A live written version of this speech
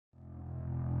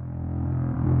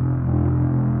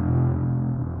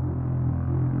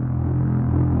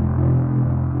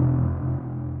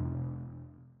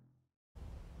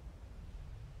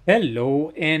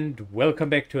Hello and welcome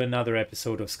back to another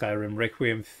episode of Skyrim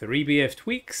Requiem 3BF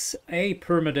Tweaks, a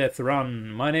permadeath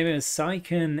run. My name is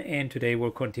Syken and today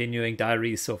we're continuing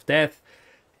Diaries of Death,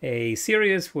 a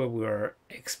series where we're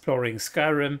exploring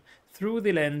Skyrim through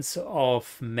the lens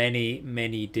of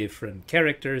many different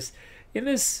characters. In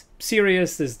this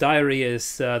series, this diary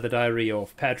is the diary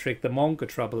of Patrick the Monk, a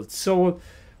troubled soul,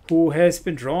 who has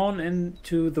been drawn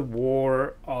into the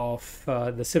war of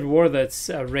the civil war that's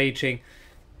raging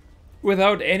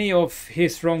without any of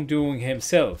his wrongdoing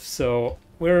himself. So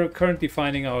we're currently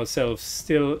finding ourselves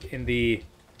still in the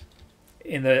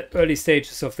early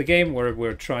stages of the game where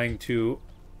we're trying to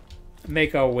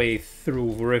make our way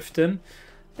through Riften.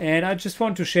 And I just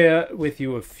want to share with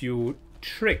you a few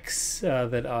tricks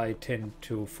that I tend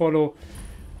to follow.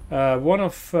 One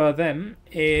of them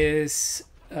is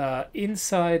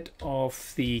inside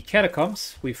of the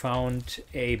catacombs we found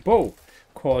a bow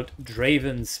called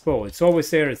Draven's Bow. It's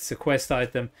always there, it's a quest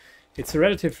item. It's a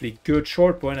relatively good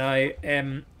short bow, and I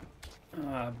am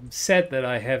sad that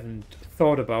I haven't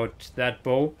thought about that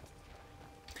bow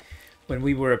when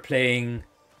we were playing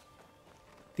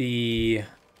the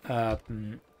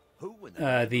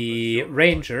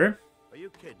Ranger. Are you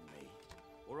kidding me?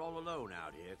 We're all alone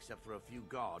out here except for a few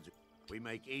guards. We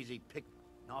make easy pick.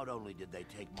 Not only did they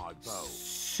take my bow.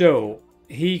 So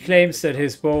he claims that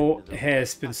his bow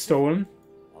has been stolen.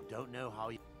 I don't know how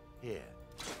you... Here,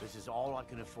 this is all I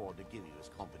can afford to give you as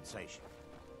compensation.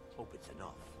 Hope it's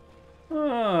enough.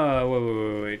 Ah,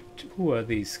 wait. Who are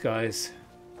these guys?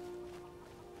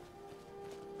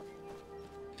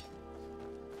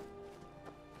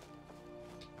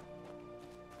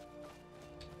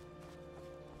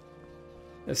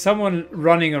 There's someone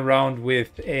running around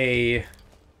with a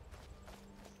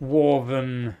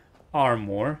woven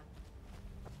armor.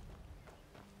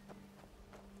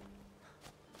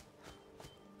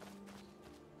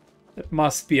 It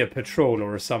must be a patrol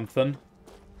or something.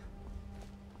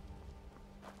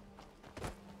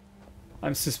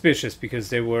 I'm suspicious because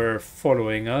they were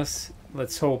following us.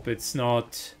 Let's hope it's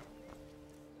not...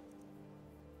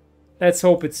 Let's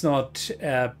hope it's not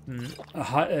a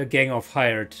gang of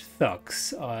hired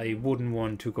thugs. I wouldn't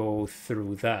want to go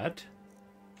through that.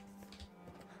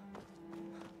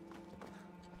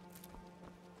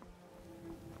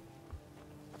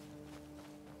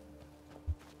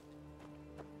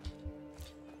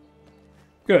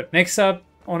 Good. Next up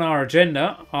on our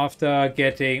agenda, after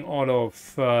getting all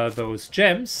of those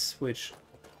gems, which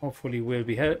hopefully will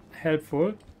be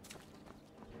helpful,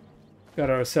 got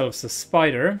ourselves a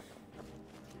spider.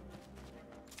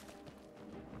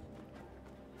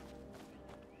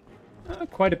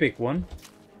 Quite a big one.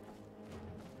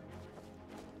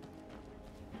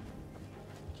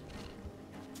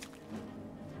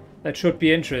 That should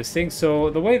be interesting. So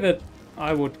the way that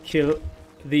I would kill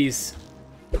these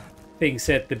things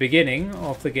at the beginning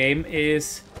of the game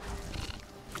is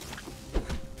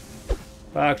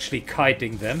by actually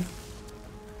kiting them.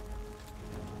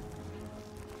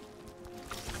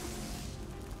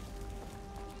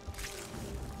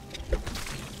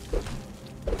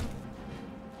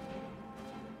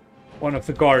 One of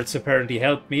the guards apparently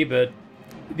helped me, but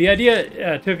the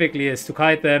idea typically is to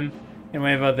kite them, and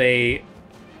whenever they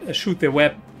shoot their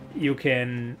web, you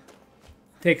can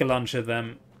take a lunge at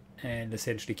them and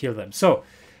essentially kill them. So,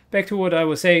 back to what I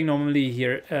was saying. Normally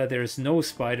here there's no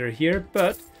spider here,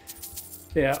 but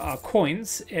there are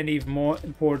coins, and even more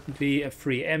importantly, a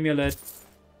free amulet.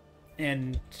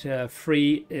 And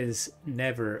free is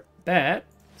never bad.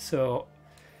 So,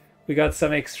 we got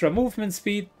some extra movement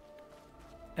speed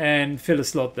and fill a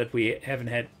slot that we haven't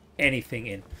had anything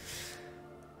in.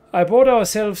 I bought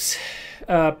ourselves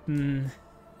a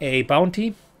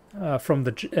bounty from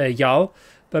the Jarl.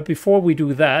 But before we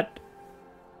do that,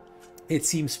 it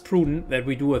seems prudent that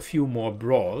we do a few more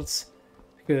brawls,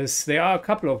 because there are a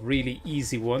couple of really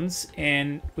easy ones,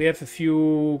 and we have a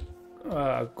few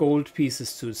gold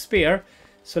pieces to spare.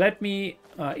 So let me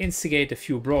instigate a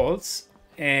few brawls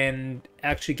and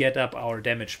actually get up our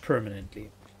damage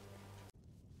permanently.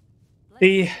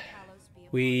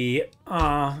 We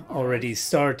are already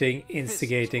starting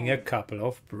instigating a couple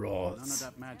of brawls. None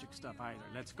of that magic stuff either.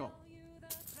 Let's go.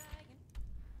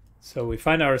 So we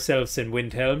find ourselves in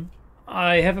Windhelm.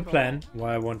 I have a plan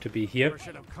why I want to be here.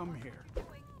 Should have come here.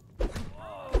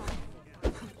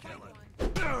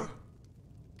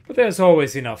 But there's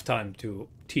always enough time to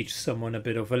teach someone a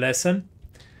bit of a lesson.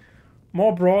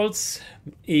 More brawls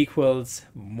equals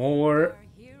more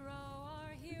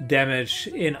damage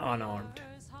in unarmed.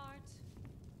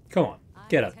 Come on,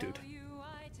 get up, dude.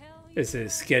 This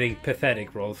is getting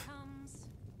pathetic, Rolf.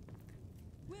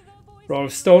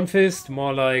 Rolf Stonefist,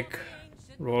 more like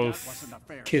Rolf wasn't a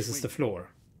fair kisses the swing. floor.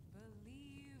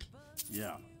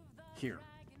 Yeah, here.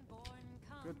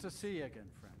 Good to see you again,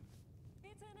 friend.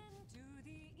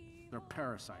 They're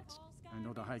parasites. I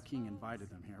know the High King invited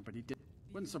them here, but he did.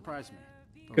 Wouldn't surprise me.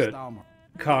 Those Good. Dalmor.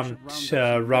 Can't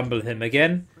rumble him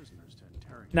again. Prisoners to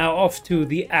interrogate. Now off to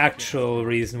the actual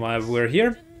reason why we're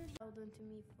here.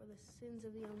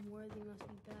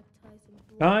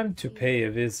 Time to pay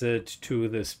a visit to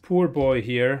this poor boy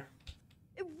here.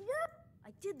 It worked! I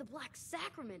did the Black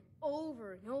Sacrament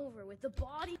over and over with the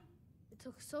body. It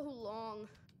took so long.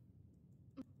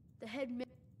 The head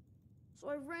so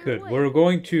I ran Good. away. We're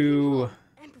going to...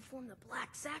 And perform the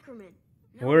Black Sacrament.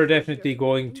 Now We're I'm definitely here,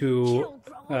 going and to you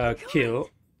killed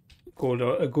Grella.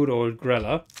 kill a good old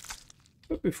Grella.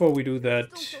 But before we do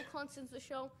that, Still so constant the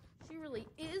show. She really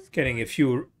is getting a kind.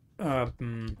 few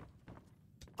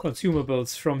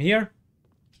consumables from here.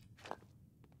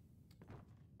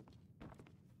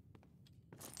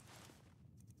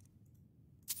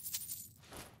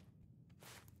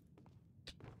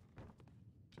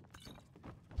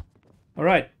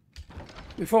 Alright,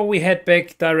 before we head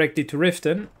back directly to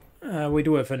Riften, we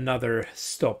do have another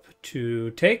stop to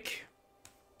take.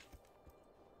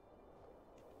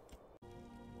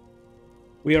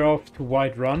 We are off to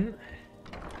White Run.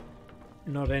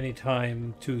 Not any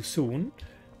time too soon.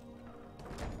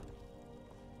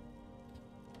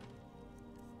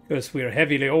 Because we are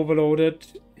heavily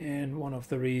overloaded, and one of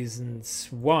the reasons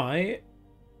why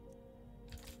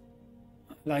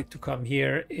I like to come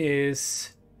here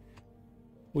is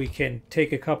we can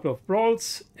take a couple of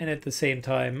brawls and at the same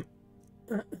time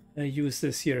use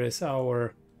this here as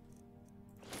our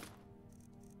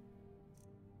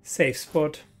safe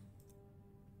spot.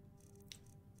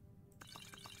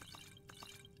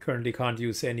 Currently can't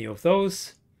use any of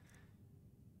those.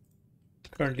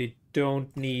 Currently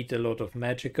don't need a lot of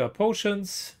magicka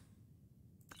potions.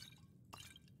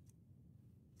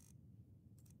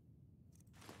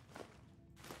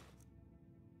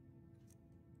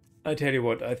 I tell you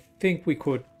what, I think we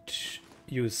could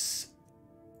use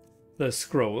the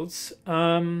scrolls.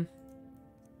 Yeah,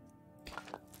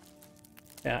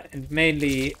 and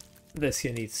mainly this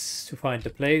here needs to find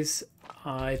a place.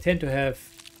 I tend to have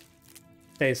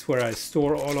a place where I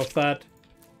store all of that.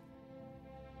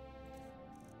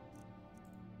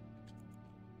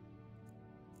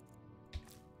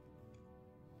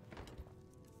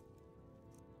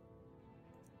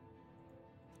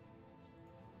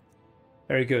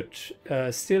 Very good.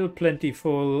 Still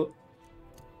plentiful.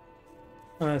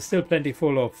 Still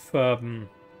plentiful of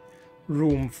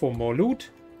room for more loot.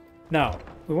 Now,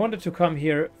 we wanted to come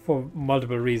here for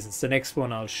multiple reasons. The next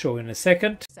one I'll show in a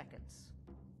second.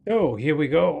 Oh, here we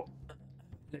go.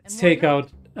 Let's take up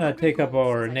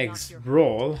our next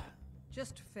brawl.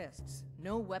 Just fists,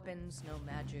 no weapons, no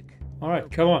magic. All right,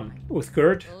 come on,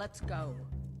 Uthgerd. Let's go.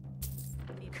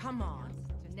 Come on,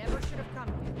 you never should have come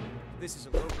here. This is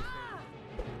a local favor.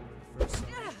 First son.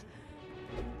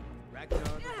 Ragnar,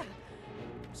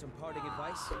 some parting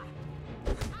advice?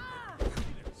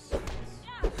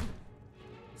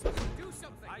 Do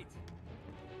something!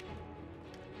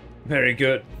 Very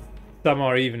good. Some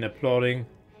are even applauding.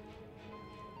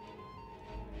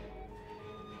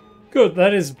 Good,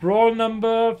 that is brawl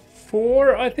number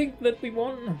 4, I think, that we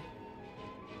won.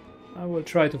 I will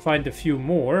try to find a few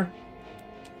more.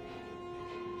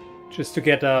 Just to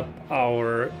get up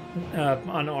our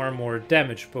unarmed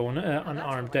damage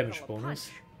bonus.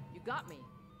 You got me.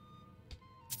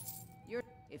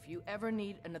 If you ever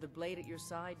need another blade at your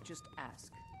side, just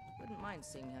ask. Wouldn't mind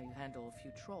seeing how you handle a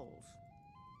few trolls.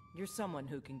 You're someone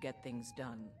who can get things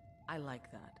done. I like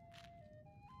that.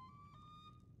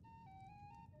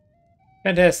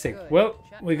 Fantastic. Good. Well,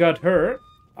 we got her.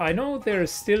 I know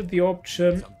there's still the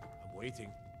option. I'm waiting.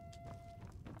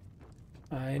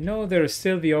 I know there's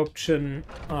still the option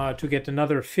to get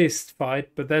another fist fight,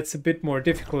 but that's a bit more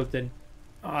difficult than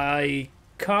I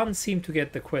can't seem to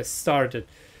get the quest started.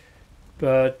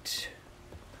 But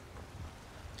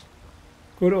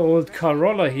good old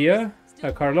Carlotta here.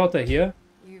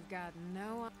 You've got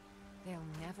no. They'll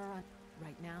never.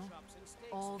 Right now.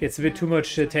 All Gets a bit too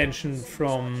much attention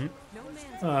from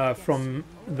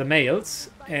the males,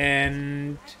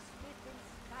 and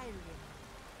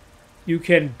you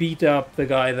can beat up the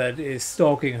guy that is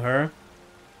stalking her.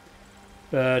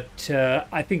 But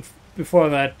I think before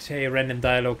that a random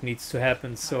dialogue needs to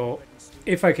happen, so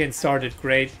if I can start it,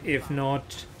 great. If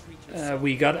not,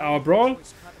 we got our brawl.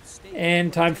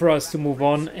 And time for us to move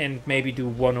on and maybe do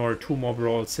 1 or 2 more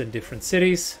brawls in different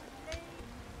cities.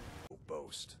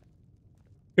 Boast.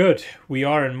 Good, we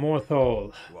are in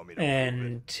Morthal, You want me to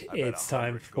and prove it? I bet it's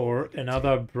 100 time gold for will get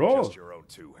another you. brawl. Just your own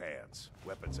two hands.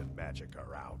 Weapons and magic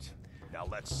are out. Now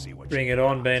let's see what Bring you it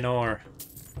on, got. Baynor.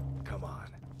 Come on,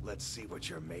 let's see what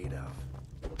you're made of.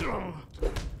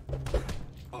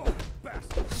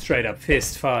 Straight up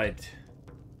fist fight.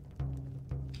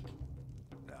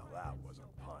 Now that was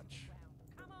a punch.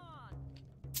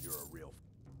 You're a real.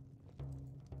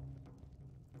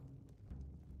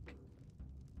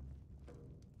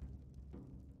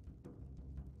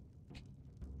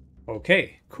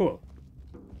 Okay, cool.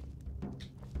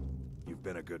 You've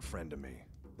been a good friend to me.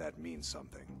 That means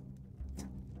something.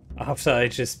 After I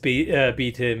just beat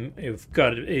him, you've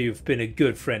been a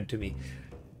good friend to me.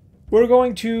 We're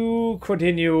going to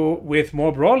continue with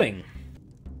more brawling.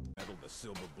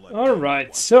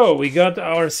 Alright, so we got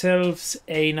ourselves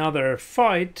another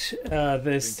fight,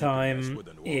 this time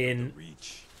in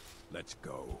Let's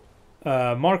go.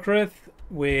 Markareth,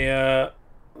 where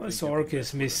Zork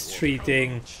is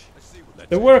mistreating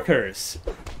the workers.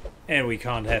 And we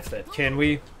can't have that, can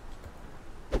we?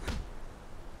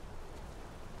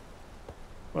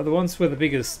 Well, the ones with the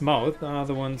biggest mouth are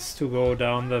the ones to go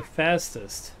down the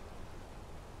fastest.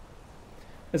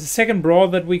 There's a second brawl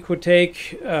that we could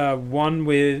take, one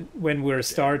with when we're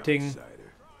starting.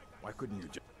 Why couldn't you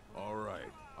just... All right,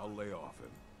 I'll lay off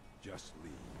him. Just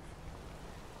leave.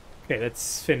 Okay,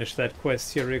 let's finish that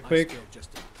quest here real quick.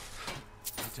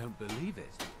 I don't believe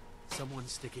it. Someone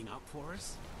sticking up for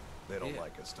us? They don't Here,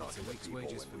 like us talking it's a to week's people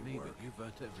wages when for we me, work. but you've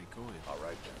earned every coin. All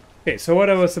right then. Okay, so what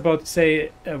I was about to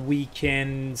say, we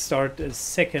can start a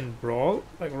second brawl,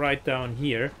 like right down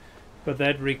here, but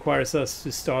that requires us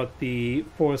to start the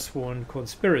Forsworn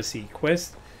Conspiracy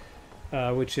quest,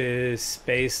 which is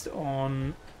based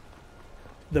on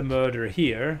the murder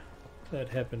here that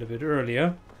happened a bit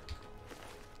earlier.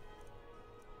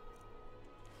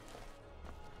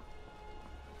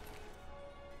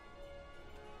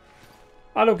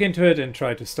 I'll look into it and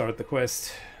try to start the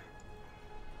quest.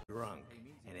 Drunk,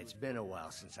 and it's been a while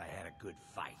since I had a good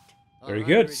fight. Very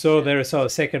good, so there's our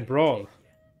second brawl.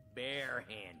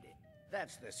 Barehanded.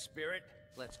 That's the spirit.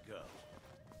 Let's go.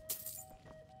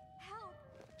 Help!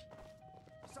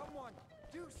 Someone,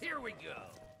 do something. Here we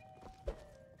go.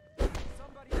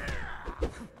 Somebody.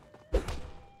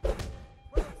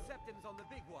 Well, Septim's on the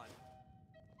big one.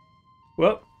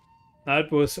 Well,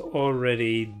 that was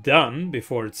already done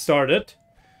before it started.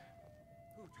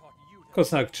 Who taught you to...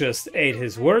 Kosnak just ate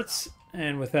his words,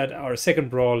 and with that our second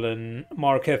brawl in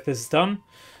Markareth is done.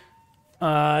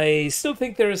 I still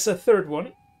think there is a third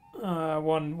one.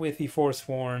 One with the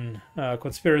Forsworn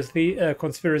conspiracy,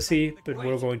 but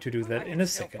we're going to do that in a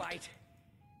second.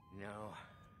 No,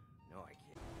 I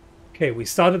can't. Okay, we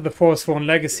started the Forsworn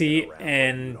Legacy,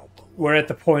 and we're at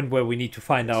the point where we need to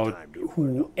find out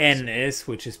who N is,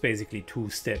 which is basically 2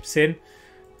 steps in.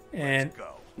 And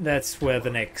that's where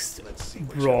the next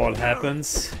brawl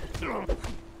happens. Who told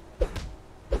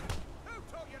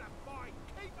you to fight?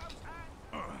 Keep those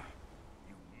hands!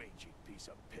 You mangy piece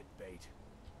of pit bait.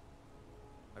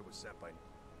 I was sent by...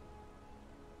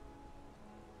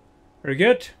 Very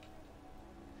good.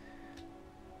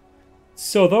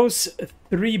 So those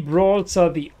 3 brawls are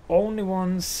the only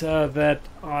ones that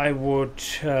I would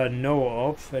know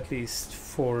of, at least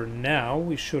for now.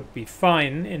 We should be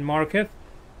fine in Markareth.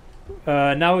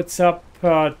 Now it's up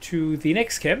to the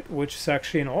next camp, which is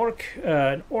actually an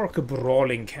orc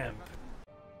brawling camp.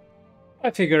 I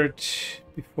figured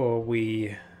before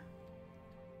we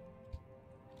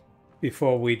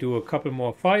do a couple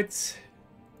more fights,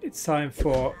 it's time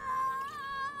for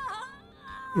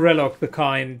Grelok the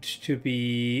Kind to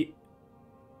be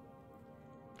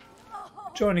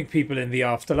joining people in the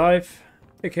afterlife.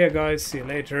 Take care, guys. See you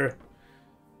later.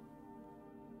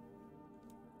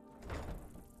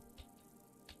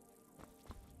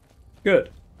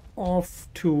 Good. Off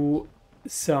to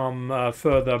some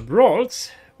further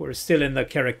brawls. We're still in the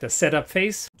character setup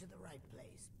phase.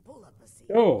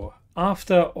 So,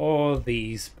 after all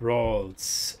these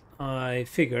brawls, I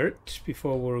figured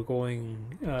before we're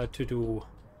going to do...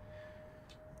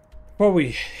 Before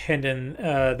we hand in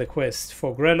the quest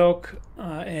for Grelok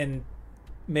and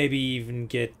maybe even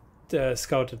get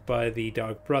scouted by the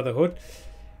Dark Brotherhood,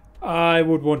 I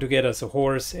would want to get us a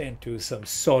horse and do some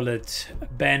solid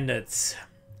bandits.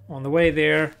 On the way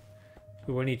there,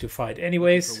 we will need to fight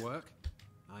anyways. For work?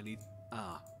 I need...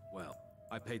 well,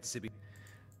 I paid Sibby.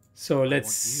 So I want you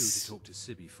let's to talk to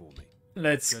Sibby for me.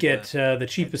 let's Good get lad. the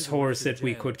cheapest Head to the horse Western that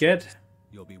we Jail. could get.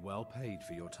 You'll be well paid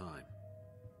for your time.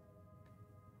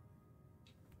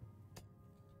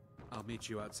 I'll meet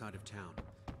you outside of town.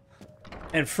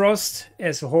 And Frost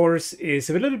as a horse is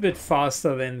a little bit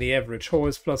faster than the average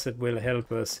horse, plus it will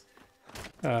help us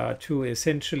to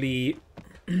essentially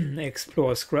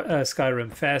explore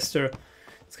Skyrim faster.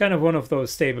 It's kind of one of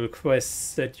those stable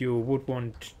quests that you would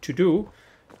want to do,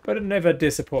 but it never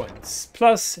disappoints.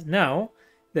 Plus, now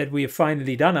that we've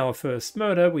finally done our first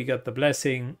murder, we got the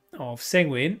blessing of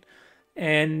Sanguine,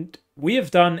 and we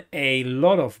have done a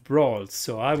lot of brawls,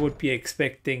 so I would be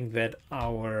expecting that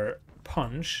our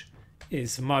punch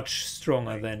is much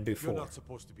stronger than before. You're not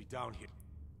supposed to be down here.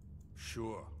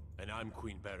 Sure, and I'm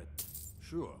Queen Baron.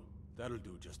 Sure, that'll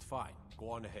do just fine. Go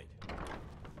on ahead.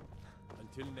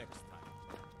 Until next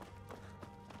time.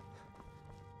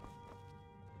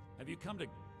 Have you come to...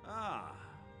 Ah,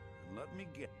 let me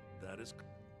get... That is...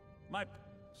 My...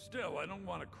 Still, I don't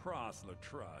want to cross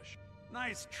Latrush.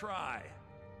 Nice try.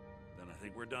 Then I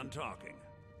think we're done talking.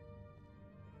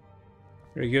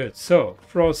 Very good. So,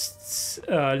 Frost's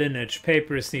lineage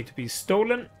papers need to be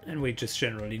stolen, and we just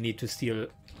generally need to steal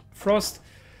Frost.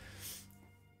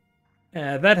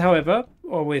 That, however,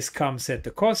 always comes at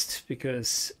the cost,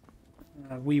 because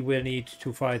we will need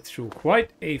to fight through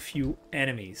quite a few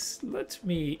enemies. Let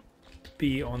me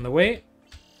be on the way.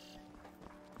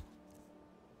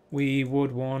 We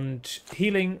would want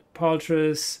healing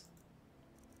paltras,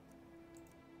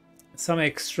 some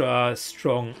extra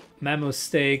strong mammoth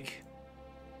steak,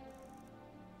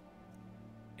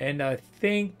 and I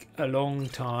think a long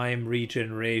time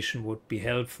regeneration would be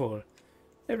helpful.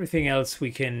 Everything else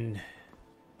we can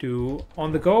do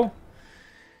on the go.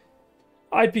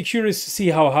 I'd be curious to see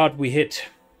how hard we hit.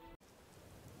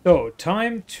 So,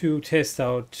 time to test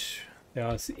out.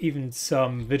 There's even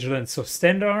some Vigilance of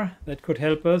Stendarr that could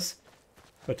help us.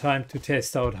 But time to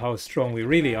test out how strong we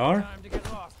really are. Time to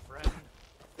get lost, friend.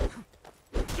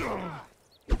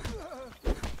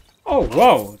 Oh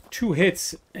wow, 2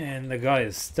 hits and the guy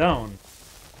is down.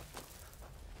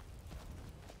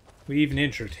 We even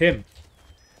injured him.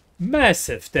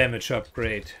 Massive damage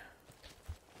upgrade.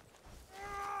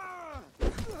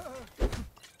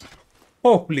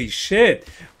 Holy shit,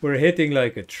 we're hitting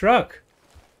like a truck.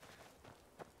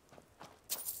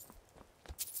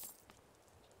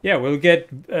 Yeah, we'll get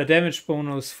a damage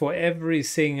bonus for every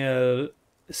single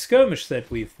skirmish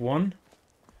that we've won.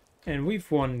 And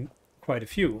we've won quite a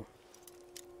few.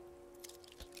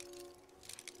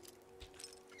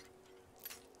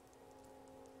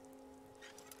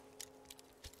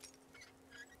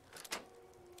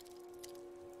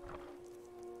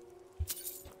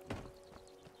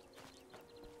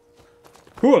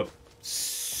 Cool.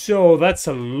 So that's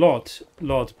a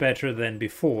lot better than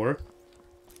before.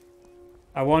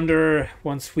 I wonder,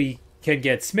 once we can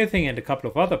get smithing and a couple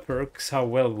of other perks, how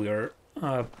well we're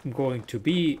going to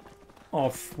be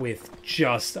off with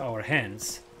just our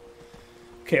hands.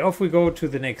 Okay, off we go to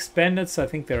the next bandits. I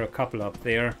think there are a couple up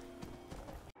there.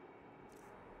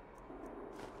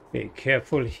 Be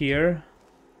careful here.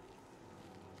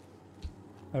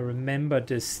 I remember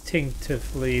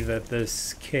distinctively that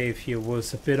this cave here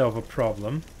was a bit of a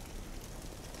problem.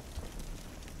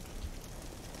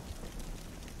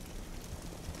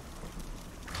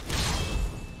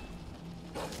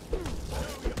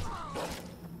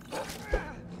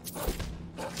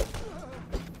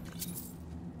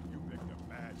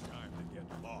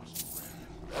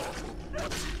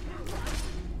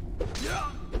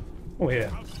 Oh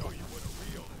yeah.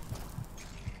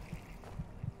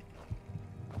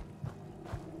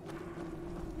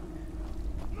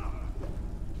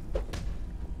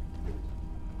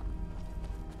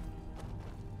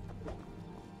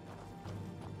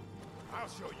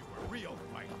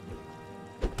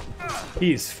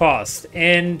 He's fast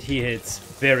and he hits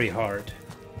very hard.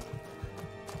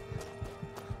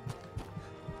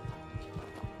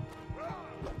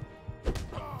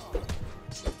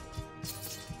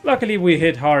 Luckily we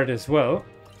hit hard as well.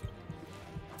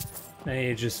 I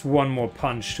need just one more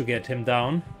punch to get him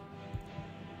down.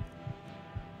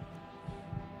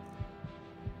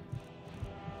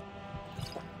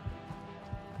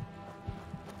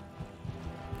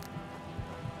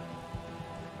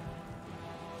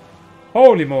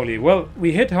 Holy moly, well,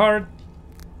 we hit hard,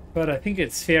 but I think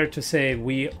it's fair to say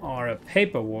we are a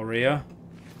paper warrior.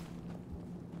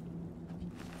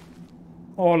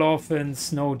 All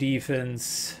offense, no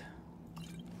defense.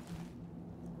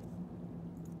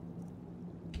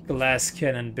 Glass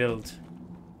cannon build.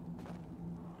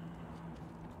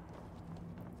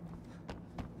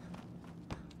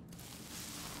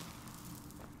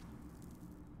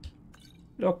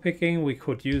 Lockpicking, we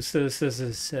could use this. This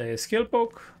is a skill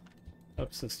book.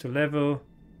 Helps us to level.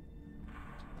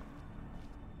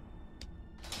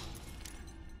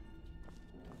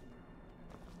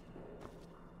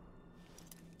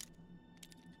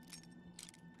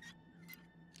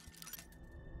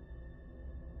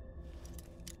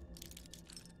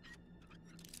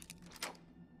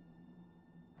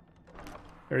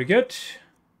 Very good.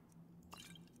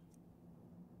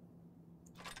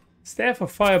 Staff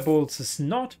of Firebolts is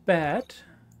not bad.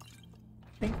 I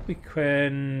think we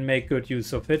can make good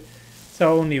use of it. It's our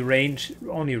only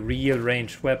real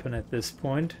ranged weapon at this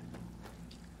point.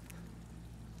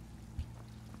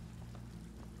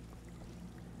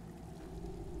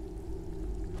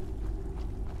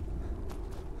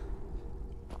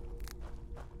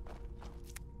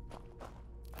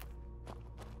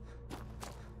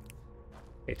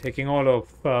 Okay, taking all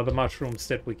of the mushrooms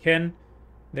that we can.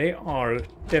 They are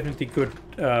definitely good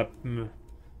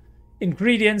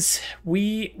ingredients.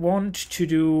 We want to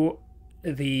do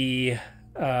the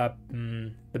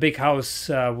big house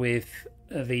with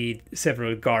the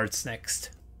several guards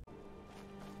next.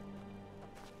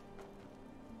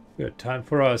 Good, time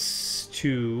for us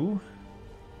to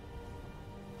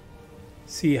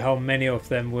see how many of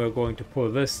them we're going to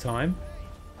pull this time.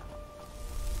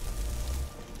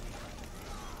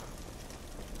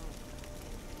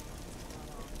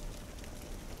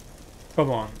 Come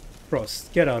on,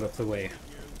 Frost, get out of the way.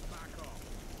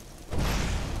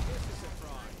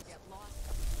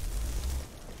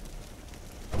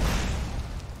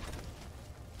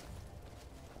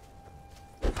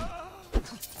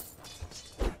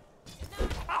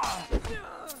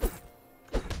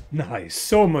 Nice,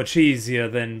 so much easier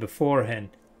than beforehand.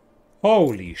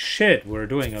 Holy shit, we're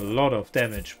doing a lot of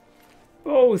damage.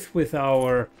 Both with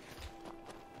our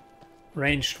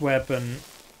ranged weapon,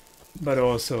 but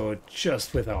also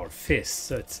just with our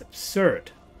fists. It's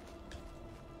absurd.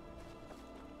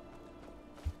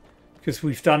 Because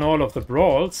we've done all of the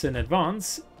brawls in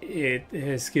advance, it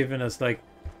has given us, like,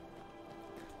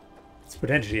 it's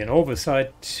potentially an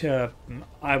oversight.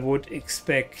 I would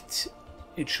expect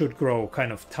it should grow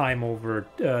kind of time over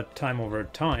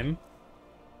time.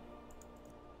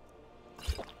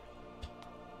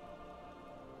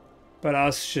 But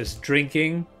us just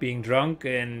drinking, being drunk,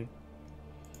 and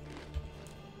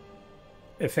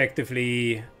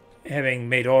effectively having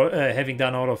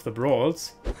done all of the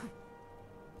brawls.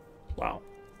 Wow.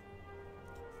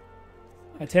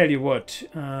 I tell you what,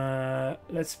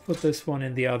 let's put this one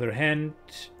in the other hand,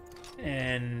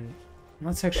 and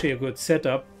that's actually a good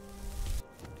setup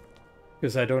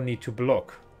because I don't need to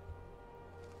block.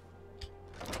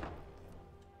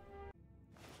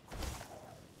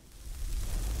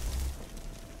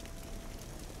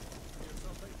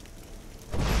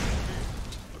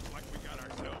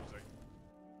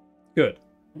 Good.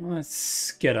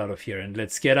 Let's get out of here, and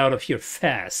let's get out of here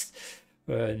fast.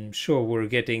 I'm sure we're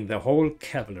getting the whole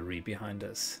cavalry behind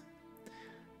us.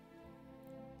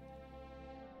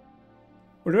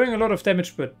 We're doing a lot of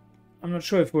damage, but I'm not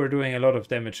sure if we're doing a lot of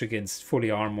damage against fully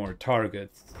armored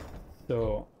targets.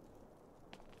 So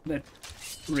that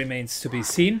remains to be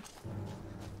seen.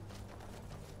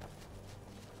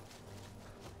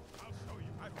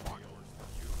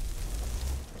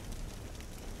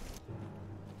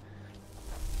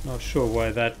 Not sure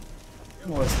why that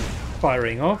wasn't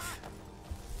firing off.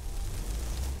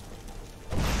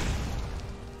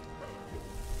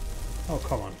 Oh,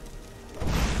 come on.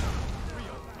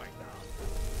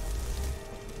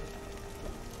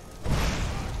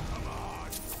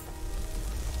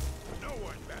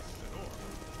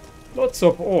 Lots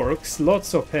of orcs,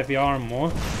 lots of heavy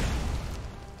armor.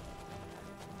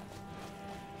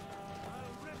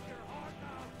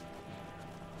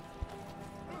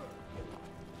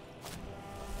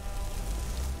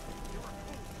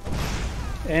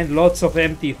 And lots of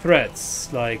empty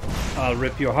threats, like, I'll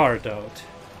rip your heart out.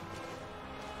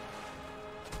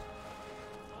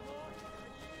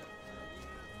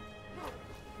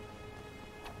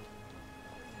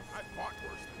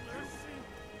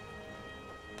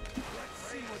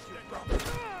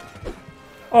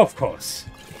 Of course,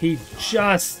 he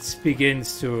just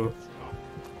begins to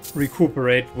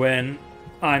recuperate when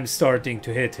I'm starting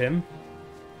to hit him.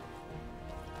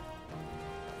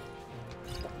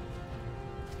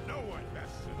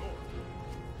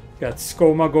 Got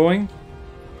Skoma going.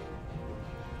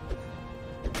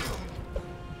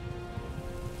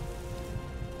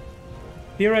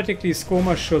 Theoretically,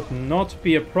 Skoma should not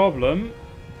be a problem.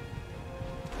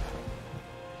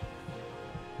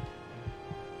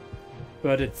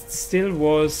 But it still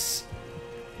was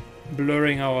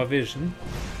blurring our vision.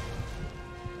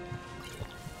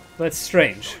 That's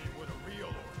strange.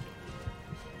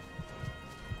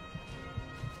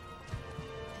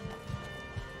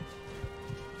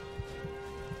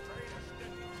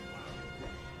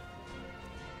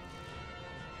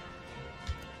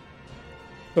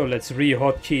 So let's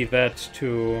re-hotkey that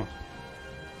to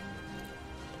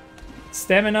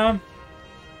stamina.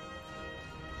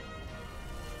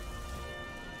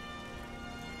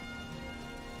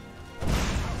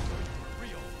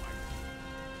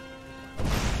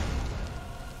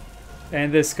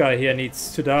 And this guy here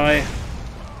needs to die.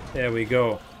 There we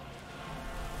go.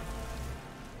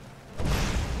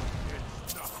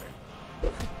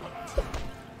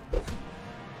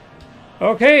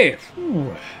 Okay.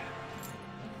 Whew.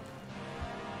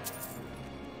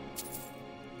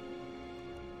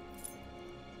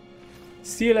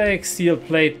 Steel egg, steel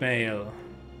plate mail.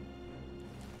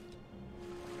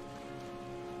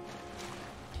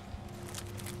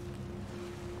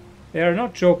 They are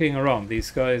not joking around.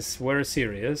 These guys were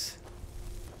serious.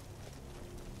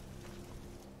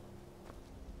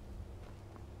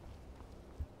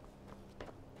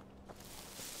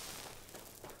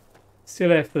 Still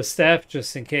have the staff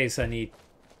just in case I need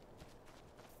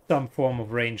some form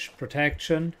of ranged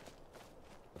protection.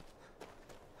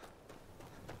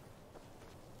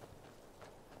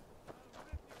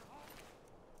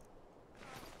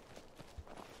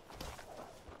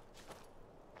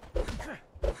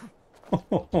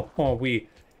 We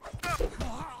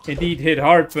indeed hit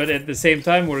hard, but at the same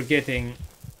time we're getting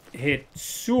hit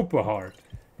super hard.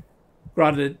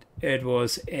 Granted, it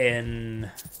was a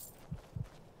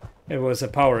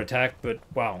power attack, but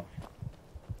wow.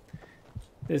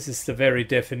 This is the very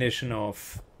definition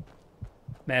of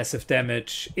massive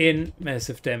damage in,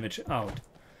 massive damage out.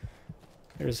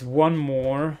 There's one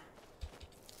more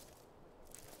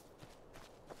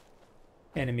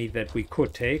enemy that we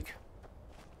could take.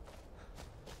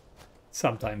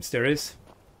 Sometimes there is.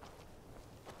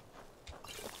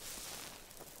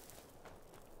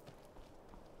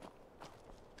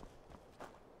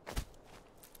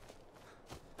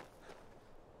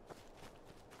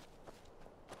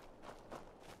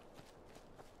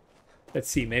 Let's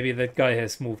see, maybe that guy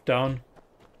has moved down.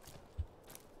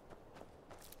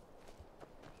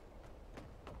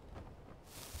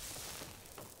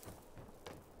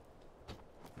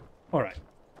 Alright,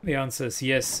 the answer is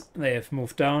yes, they have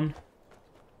moved down.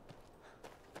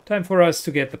 Time for us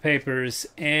to get the papers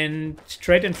and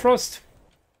trade in Frost.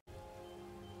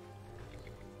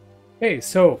 Okay,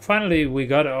 so finally we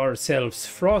got ourselves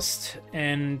Frost,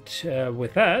 and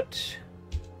with that,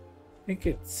 I think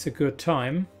it's a good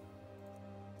time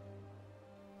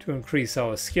to increase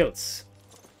our skills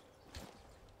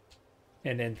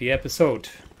and end the episode.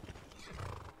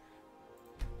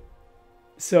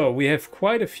 So we have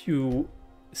quite a few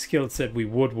skills that we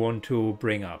would want to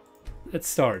bring up. Let's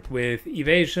start with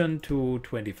evasion to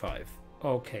 25.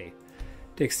 Okay.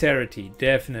 Dexterity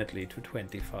definitely to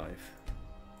 25.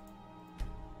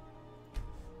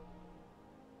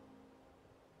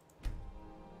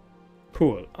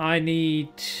 Cool. I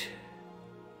need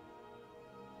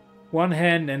one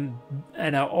hand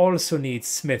and I also need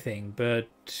smithing, but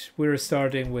we're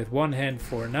starting with one hand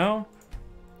for now.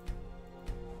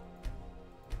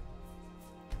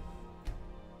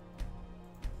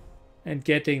 And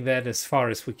getting that as far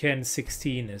as we can.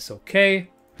 16 is okay.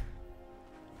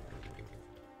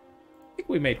 I think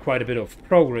we made quite a bit of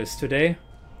progress today.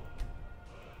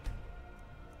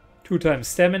 2 times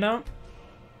stamina.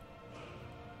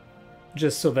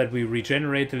 Just so that we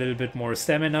regenerate a little bit more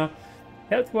stamina.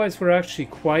 Health-wise, we're actually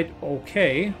quite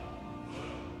okay.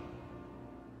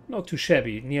 Not too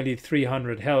shabby. Nearly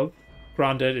 300 health.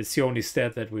 Granted, it's the only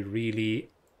stat that we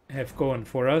really have going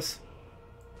for us.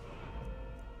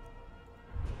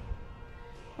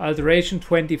 Alteration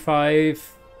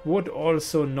 25 would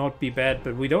also not be bad,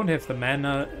 but we don't have the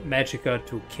mana magicka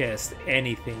to cast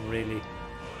anything really.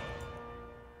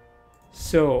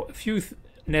 So, a few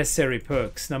necessary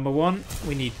perks. Number 1,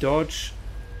 we need dodge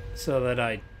so that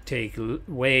I take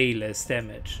way less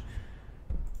damage.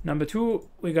 Number 2,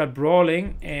 we got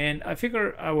brawling, and I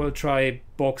figure I will try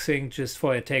boxing just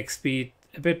for attack speed,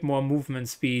 a bit more movement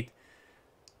speed,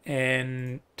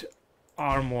 and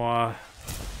armor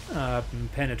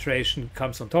penetration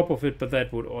comes on top of it, but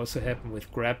that would also happen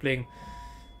with grappling.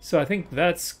 So I think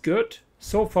that's good.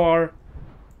 So far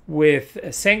with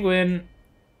Sanguine,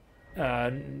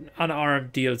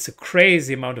 unarmed deals a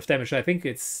crazy amount of damage. I think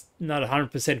it's not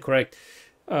 100% correct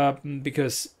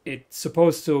because it's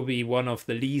supposed to be one of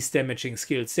the least damaging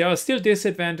skills. There are still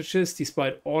disadvantages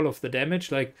despite all of the damage.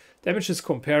 Like, damage is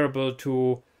comparable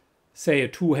to, say, a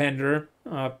two-hander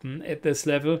at this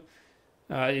level.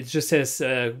 It just has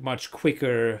a much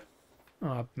quicker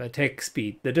attack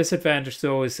speed. The disadvantage,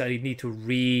 though, is I need to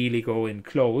really go in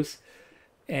close.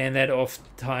 And that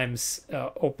oftentimes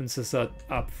opens us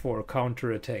up for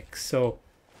counter attacks. So,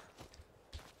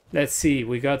 let's see.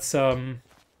 We got some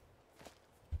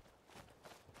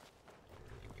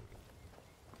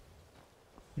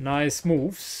nice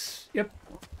moves. Yep.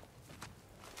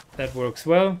 That works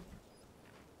well.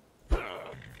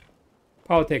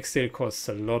 Power attack still costs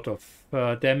a lot of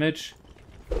damage.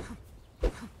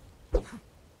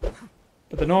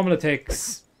 But the normal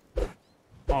attacks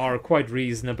are quite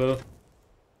reasonable.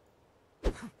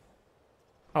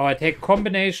 Our attack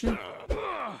combination,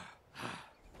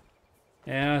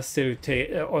 yeah, still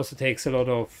also takes a lot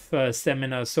of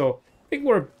stamina, so I think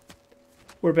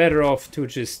we're better off to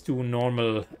just do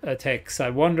normal attacks. I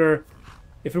wonder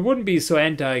if it wouldn't be so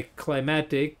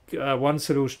anticlimactic. One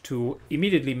solution to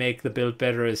immediately make the build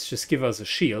better is just give us a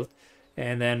shield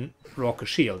and then rock a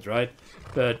shield, right?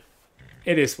 But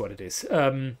it is what it is.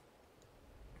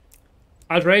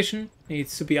 Alteration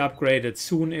needs to be upgraded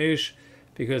soon-ish,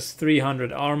 because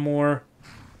 300 armor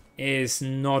is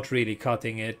not really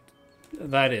cutting it.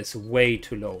 That is way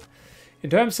too low. In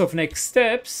terms of next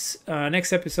steps,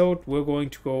 next episode we're going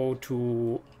to go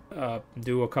to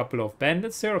do a couple of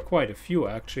bandits. There are quite a few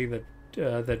actually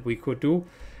that we could do.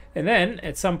 And then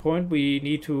at some point we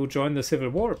need to join the Civil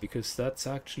War, because that's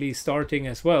actually starting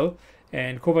as well.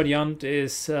 And Covenant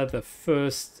is the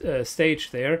first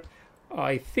stage there.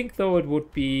 I think though it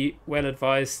would be well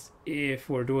advised if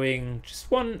we're doing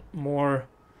just one more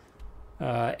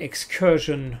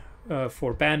excursion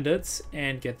for bandits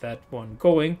and get that one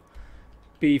going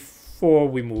before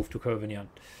we move to Covenant.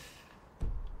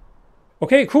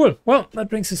 Okay, cool. Well, that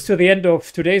brings us to the end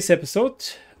of today's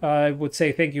episode. I would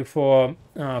say thank you for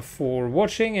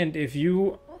watching, and if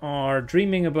you are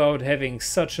dreaming about having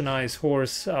such a nice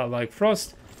horse like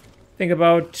Frost, think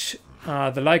about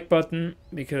the like button,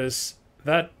 because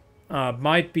that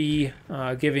might be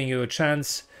giving you a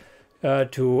chance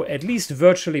to at least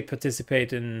virtually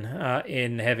participate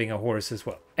in having a horse as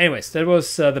well. Anyways, that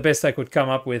was the best I could come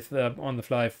up with on the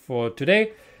fly for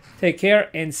today. Take care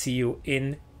and see you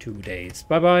in 2 days.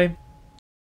 Bye bye.